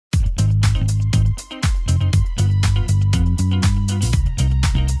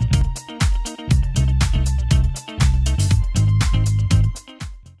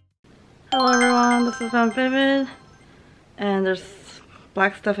has gone vivid, and there's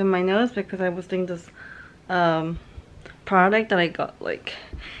black stuff in my nose because I was doing this product that I got like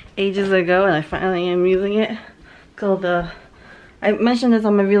ages ago, and I finally am using it. Called I mentioned this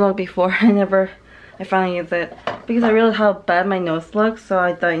on my vlog before. I finally used it because I realized how bad my nose looks, so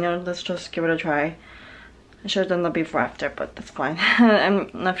I thought, you know, let's just give it a try. I should have done the before after, but that's fine. I'm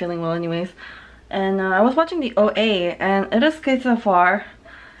not feeling well anyways. And I was watching the OA, and it is good so far.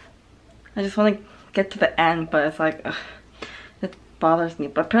 I just want to get to the end, but it's like, ugh, it bothers me.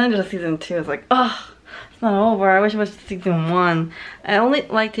 But apparently there's a season 2. It's like, ugh, it's not over. I wish it was season 1. I only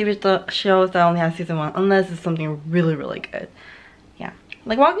like TV shows that only have season 1, unless it's something really, really good. Yeah,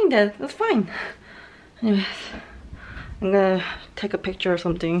 like Walking Dead, that's fine. Anyways, I'm gonna take a picture of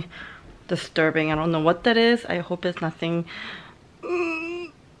something disturbing. I don't know what that is. I hope it's nothing.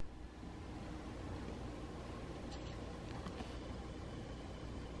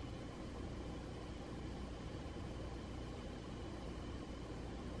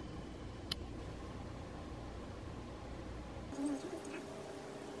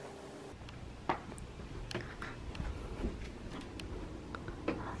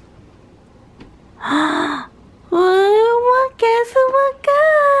 Guess who woke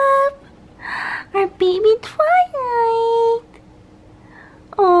up? Our baby Twilight.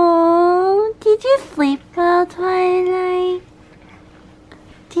 Oh, did you sleep well, Twilight?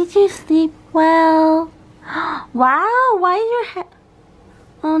 Did you sleep well? Wow, why is your hair?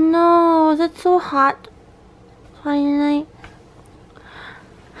 Oh no, is it so hot, Twilight?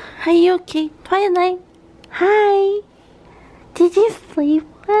 Are you okay, Twilight? Hi. Did you sleep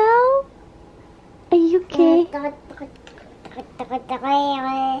well? Are you okay?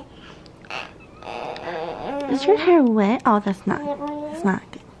 Is your hair wet? Oh, that's not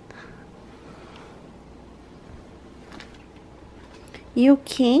good. You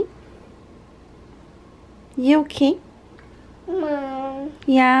okay? You okay? Mom.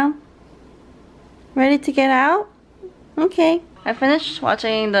 Yeah? Ready to get out? Okay. I finished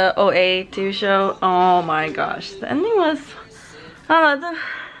watching the OA 2 show. Oh my gosh. The ending was, I don't know, the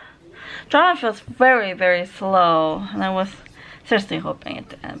drama feels very, very slow. And I was seriously hoping it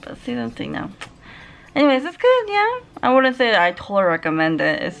to end, but season 3 now. Anyways, it's good, yeah. I wouldn't say that I totally recommend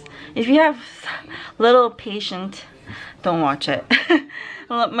it. If you have little patience, don't watch it.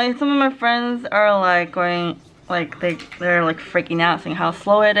 Some of my friends are like going, like they're like freaking out, saying how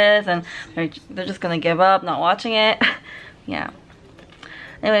slow it is, and they're just gonna give up, not watching it. Yeah.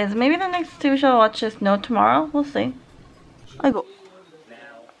 Anyways, maybe the next TV show I'll watch is No Tomorrow. We'll see. I go.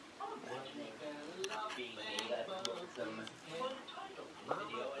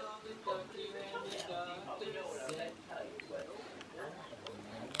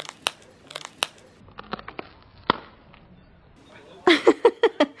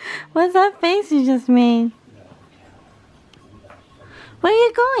 What's that face you just made? Where are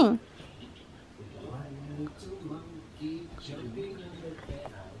you going?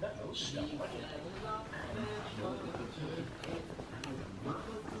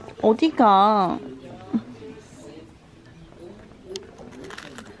 어디가?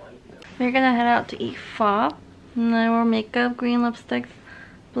 We're gonna head out to eat pho. And then wear makeup, green lipsticks,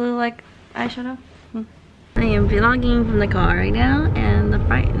 blue like eyeshadow. I am vlogging from the car right now, and the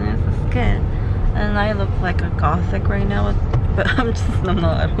brightness is good. And I look like a gothic right now, but I'm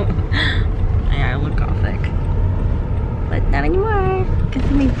not. Yeah, I look gothic. But not anymore.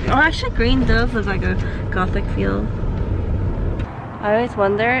 Oh, actually green does look like a gothic feel. I always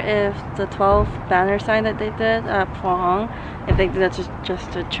wonder if the 12 banner sign that they did at Pho Hoang, if they did that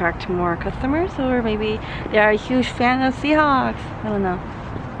just to attract more customers, or maybe they are a huge fan of Seahawks. I don't know.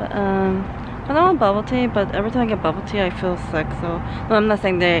 But I don't want bubble tea, but every time I get bubble tea I feel sick, so well, I'm not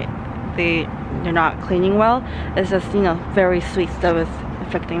saying they're not cleaning well. It's just, you know, very sweet stuff is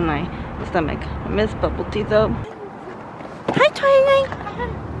affecting my stomach. I miss bubble tea though. Hi, Twilight.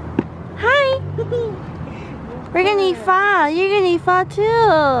 Hi. We're gonna eat pho. You're gonna eat pho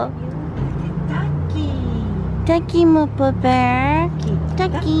too. Ducky Moopa Bear.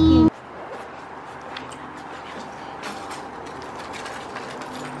 Ducky.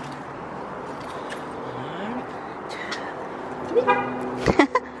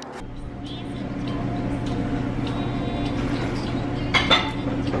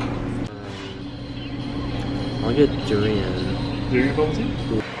 I'll get durian. Durian bubble tea?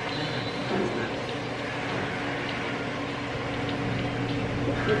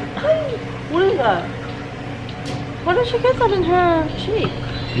 What is that? Why did she get that in her cheek?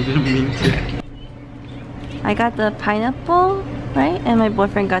 You didn't mean to. I got the pineapple, right? And my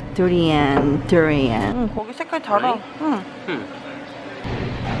boyfriend got durian. 고기 색깔 달아. 응.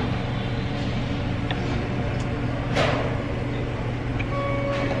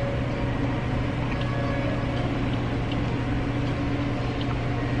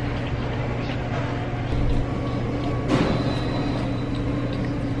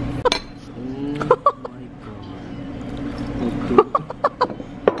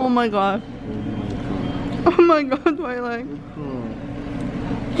 my god. Oh my god, Twilight.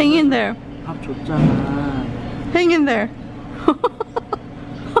 Hang in there. 밥 줬잖아. Hang in there.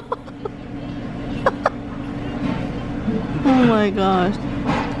 Oh my gosh.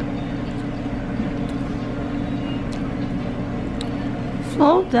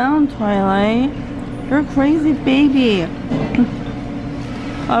 Slow down, Twilight. You're a crazy baby.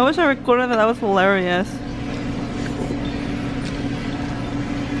 I wish I recorded that. That was hilarious.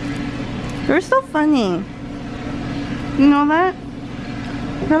 You're so funny. You know that?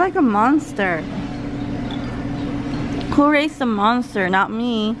 You're like a monster. Who raised the monster? Not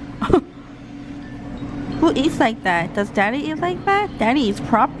me. Who eats like that? Does daddy eat like that? Daddy eats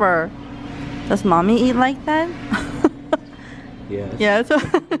proper. Does mommy eat like that? Yes. Yes.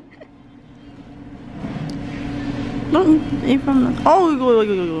 Don't eat from the... Oh, go.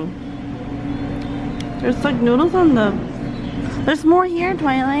 There's like noodles on the... There's more here,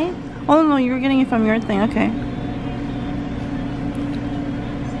 Twilight. Oh no, you were getting it from your thing. Okay.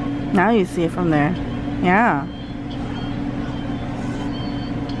 Now you see it from there. Yeah.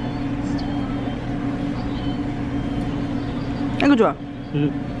 아이고 좋아.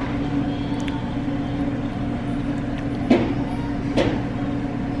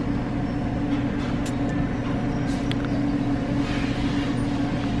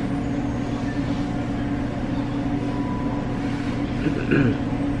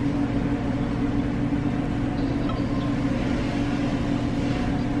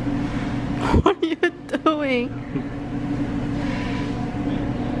 What are you doing?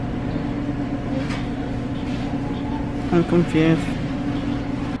 I'm confused.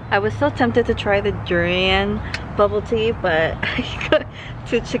 I was so tempted to try the durian bubble tea, but I got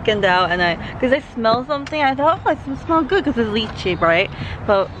too chickened out, and because I smell something, I thought, oh, it smells good because it's lychee, right?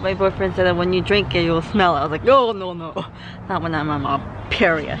 But my boyfriend said that when you drink it, you'll smell it. I was like, oh, no, not when I'm on my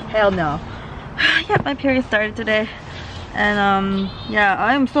period. Hell no. Yeah, my period started today, and yeah,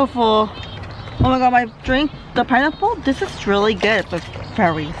 I'm so full. Oh my god, my drink, the pineapple, this is really good, but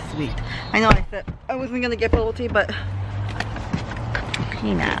very sweet. I know I said I wasn't gonna get bubble tea, but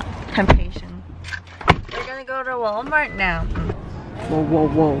you know, temptation. We're gonna go to Walmart now.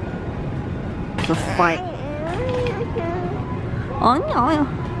 Whoa. It's a fight. Oh no.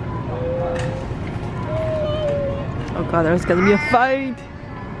 Oh god, there's gonna be a fight.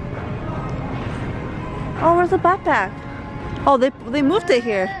 Oh, where's the backpack? Oh, they moved it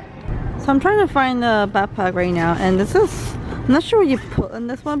here. So I'm trying to find the backpack right now, and this is, I'm not sure what you put in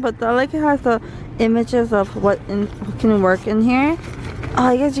this one, but I like it has the images of what can work in here. Oh,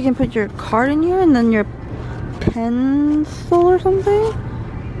 I guess you can put your card in here and then your pencil or something.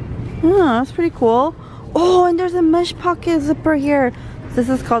 Yeah, that's pretty cool. Oh, and there's a mesh pocket zipper here. This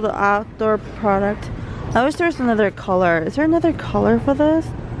is called the outdoor product. I wish there was another color. Is there another color for this?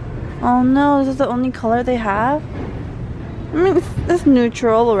 Oh no, this is the only color they have? I mean, it's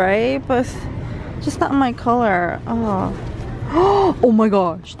neutral, right? But it's just not my color. Oh. Oh my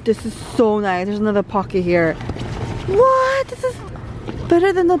gosh, this is so nice. There's another pocket here. What? This is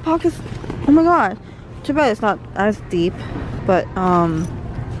better than the pockets. Oh my god. Too bad it's not as deep. But,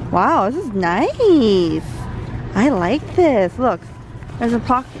 wow, this is nice. I like this. Look, there's a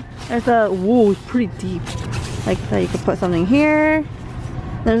pocket. There's a, whoa, it's pretty deep. Like that, you could put something here.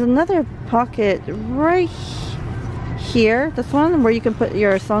 There's another pocket right here, this one, where you can put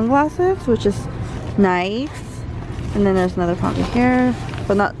your sunglasses, which is nice. And then there's another pocket here,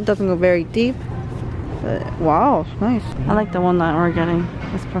 but doesn't go very deep. But wow, nice. I like the one that we're getting.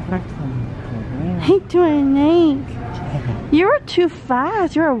 It's perfect. Hey, Twilight, you were too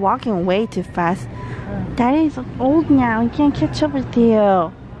fast. You were walking way too fast. Daddy's old now. He can't catch up with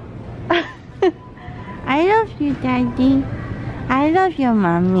you. I love you, Daddy. I love you,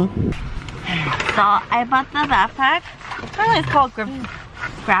 Mommy. So I bought the backpack. Apparently it's called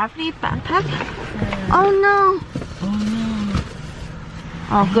gravity backpack. Oh no.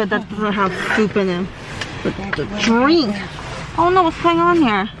 Oh good, that doesn't have soup in it. But the drink. Oh no, what's going on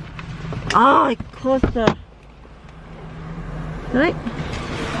here? Oh, I closed the... Did I?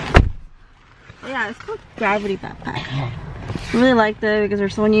 Oh yeah, it's called gravity backpack. I really like that because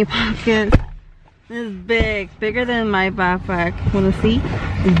there's so many pockets. This is big. Bigger than my backpack. Wanna see?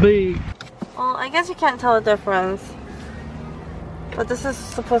 It's big. Well, I guess you can't tell the difference. But this is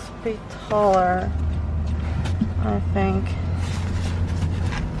supposed to be taller, I think.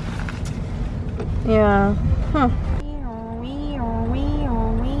 Yeah. Huh.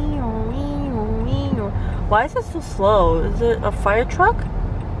 Why is it so slow? Is it a fire truck?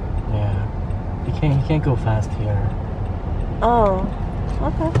 Yeah. He can't go fast here. Oh.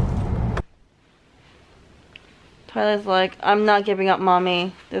 Okay. Twilight's like, I'm not giving up,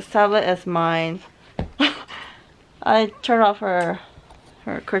 mommy. This tablet is mine. I turned off her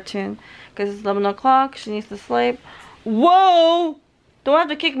cartoon because it's 11 o'clock. She needs to sleep. Whoa! Don't have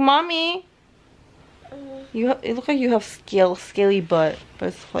to kick mommy. It looks like you have scaly butt, but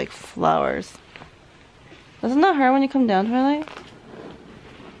it's like flowers. Doesn't that hurt when you come down, Twilight?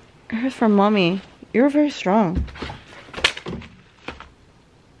 It hurts for mommy. You're very strong.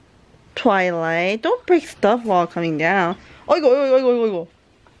 Twilight, don't break stuff while coming down. Oigo, oigo, oigo, oigo.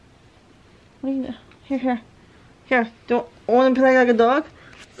 What are you doing? Here. Don't want to play like a dog?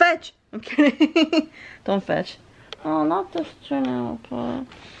 Fetch! I'm kidding. Don't fetch. Oh, not this channel.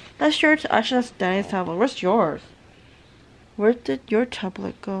 That's yours. Actually, that's Danny's tablet. Where's yours? Where did your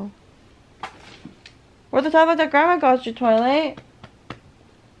tablet go? Where's the tablet that Grandma got you, Twilight?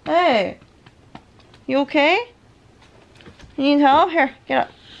 Hey. You okay? You need help? Here, get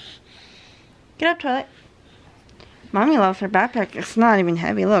up. Get up, Twilight. Mommy loves her backpack. It's not even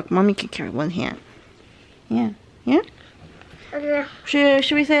heavy. Look, mommy can carry one hand. Yeah. Okay.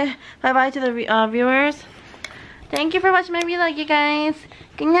 Should we say bye-bye to the viewers? Thank you for watching my vlog, you guys.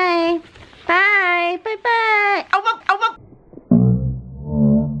 Good night. Bye. Bye-bye.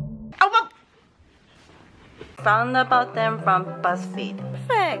 Found about them from BuzzFeed.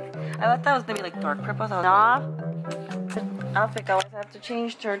 Perfect. I thought that was going to be like dark purple. So off. Outfit, I always have to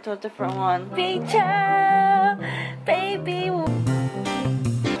change to a different one. Picture, baby.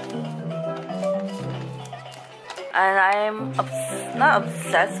 And I'm not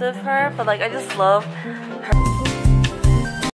obsessed with her, but like I just love her.